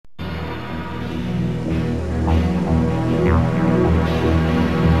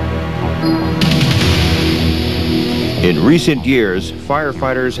In recent years,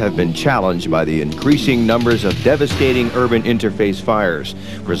 firefighters have been challenged by the increasing numbers of devastating urban interface fires,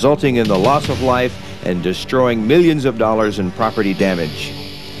 resulting in the loss of life and destroying millions of dollars in property damage.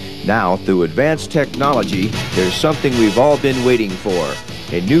 Now, through advanced technology, there's something we've all been waiting for,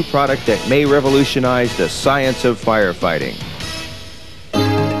 a new product that may revolutionize the science of firefighting.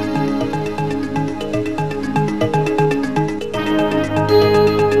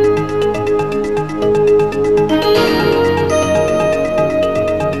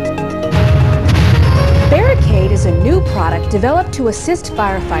 Barricade is a new product developed to assist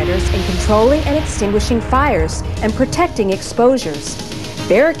firefighters in controlling and extinguishing fires and protecting exposures.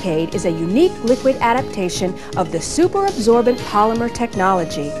 Barricade is a unique liquid adaptation of the superabsorbent polymer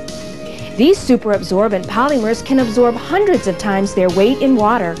technology. These superabsorbent polymers can absorb hundreds of times their weight in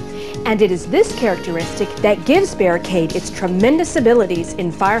water, and it is this characteristic that gives Barricade its tremendous abilities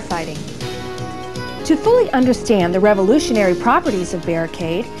in firefighting. To fully understand the revolutionary properties of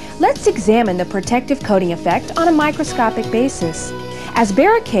Barricade, let's examine the protective coating effect on a microscopic basis. As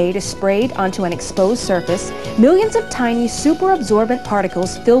Barricade is sprayed onto an exposed surface, millions of tiny superabsorbent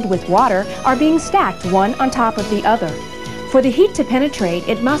particles filled with water are being stacked one on top of the other. For the heat to penetrate,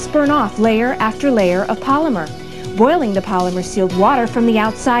 it must burn off layer after layer of polymer, boiling the polymer-sealed water from the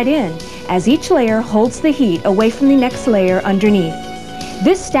outside in, as each layer holds the heat away from the next layer underneath.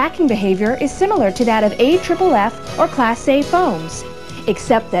 This stacking behavior is similar to that of AFFF or Class A foams,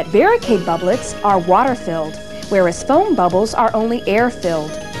 except that Barricade bubblets are water-filled, whereas foam bubbles are only air-filled.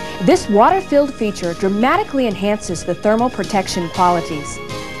 This water-filled feature dramatically enhances the thermal protection qualities.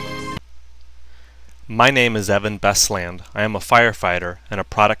 My name is Evan Bestland. I am a firefighter and a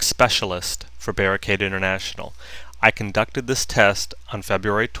product specialist for Barricade International. I conducted this test on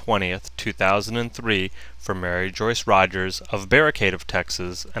February 20th, 2003 for Mary Joyce Rogers of Barricade of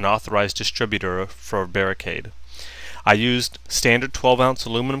Texas, an authorized distributor for Barricade. I used standard 12-ounce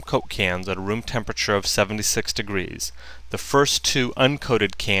aluminum coat cans at a room temperature of 76 degrees. The first two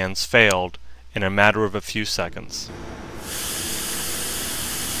uncoated cans failed in a matter of a few seconds.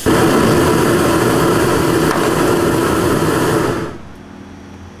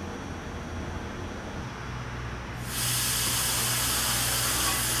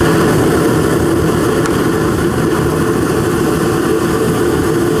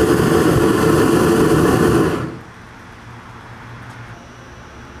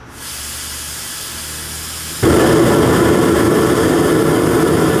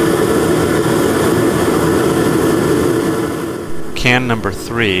 Can number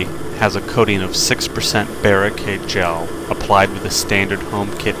 3 has a coating of 6% Barricade gel applied with a standard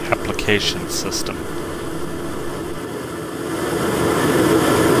home kit application system.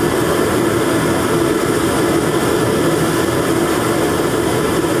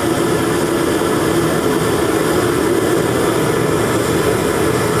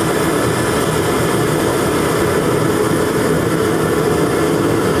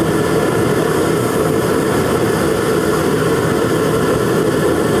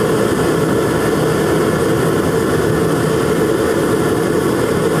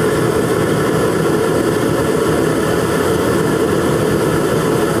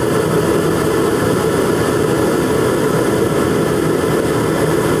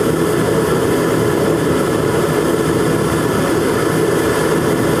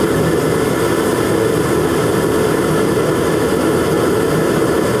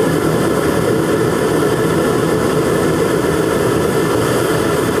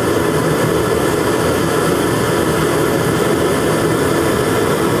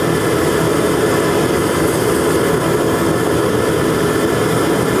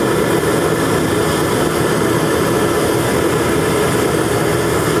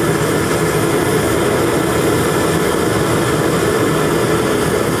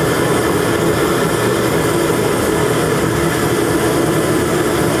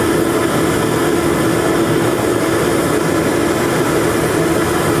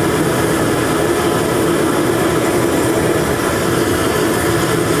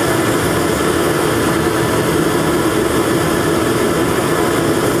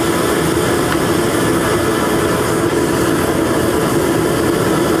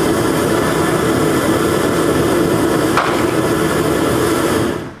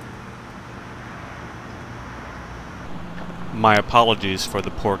 My apologies for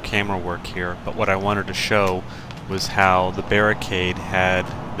the poor camera work here, but what I wanted to show was how the Barricade had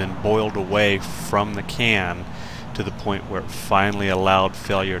been boiled away from the can to the point where it finally allowed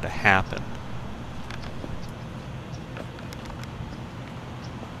failure to happen.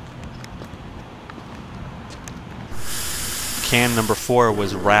 Can number 4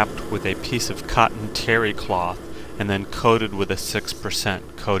 was wrapped with a piece of cotton terry cloth and then coated with a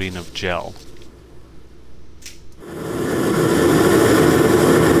 6% coating of gel.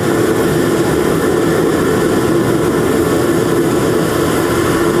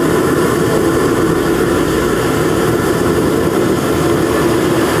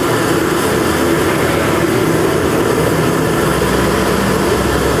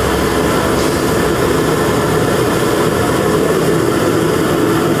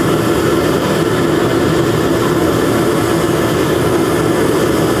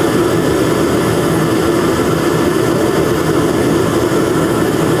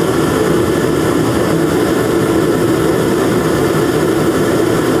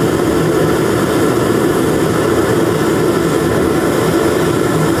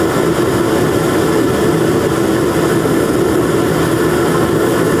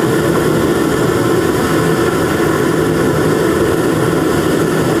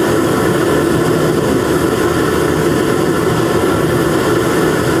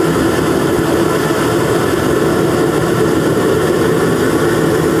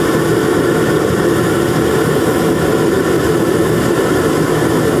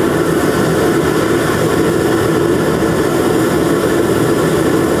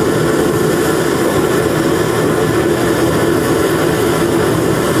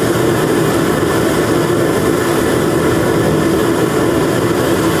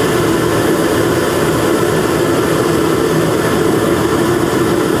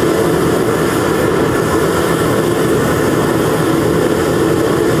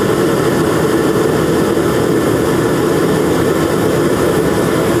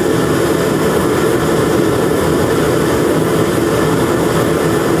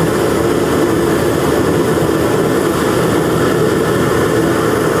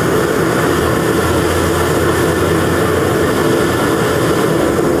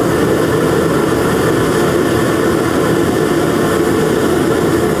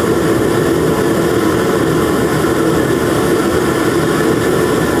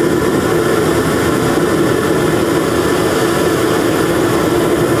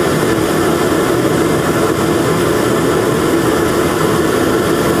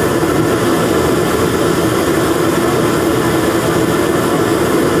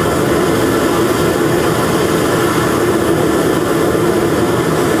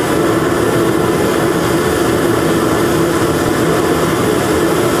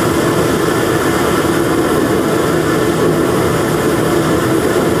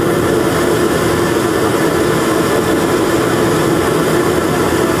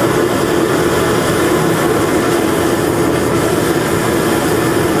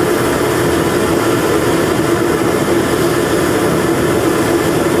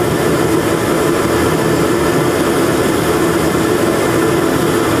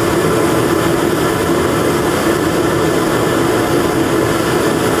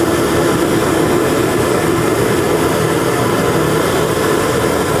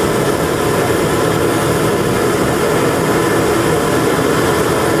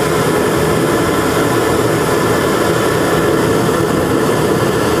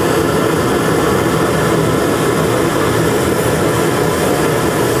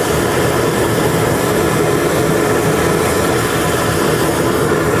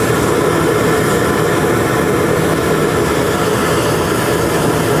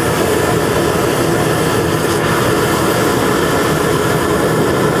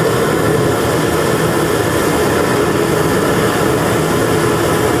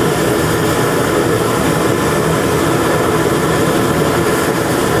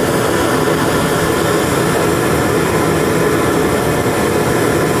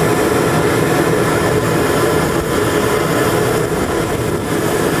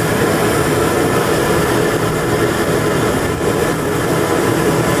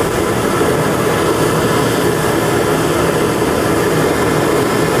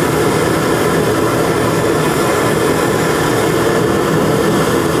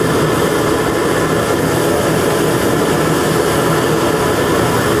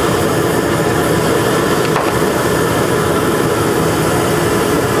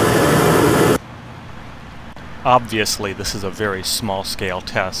 Obviously, this is a very small-scale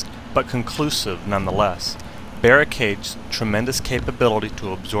test, but conclusive nonetheless. Barricade's tremendous capability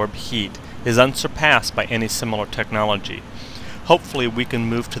to absorb heat is unsurpassed by any similar technology. Hopefully we can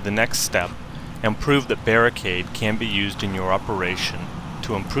move to the next step and prove that Barricade can be used in your operation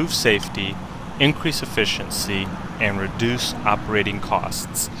to improve safety, increase efficiency, and reduce operating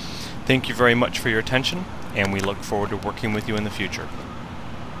costs. Thank you very much for your attention, and we look forward to working with you in the future.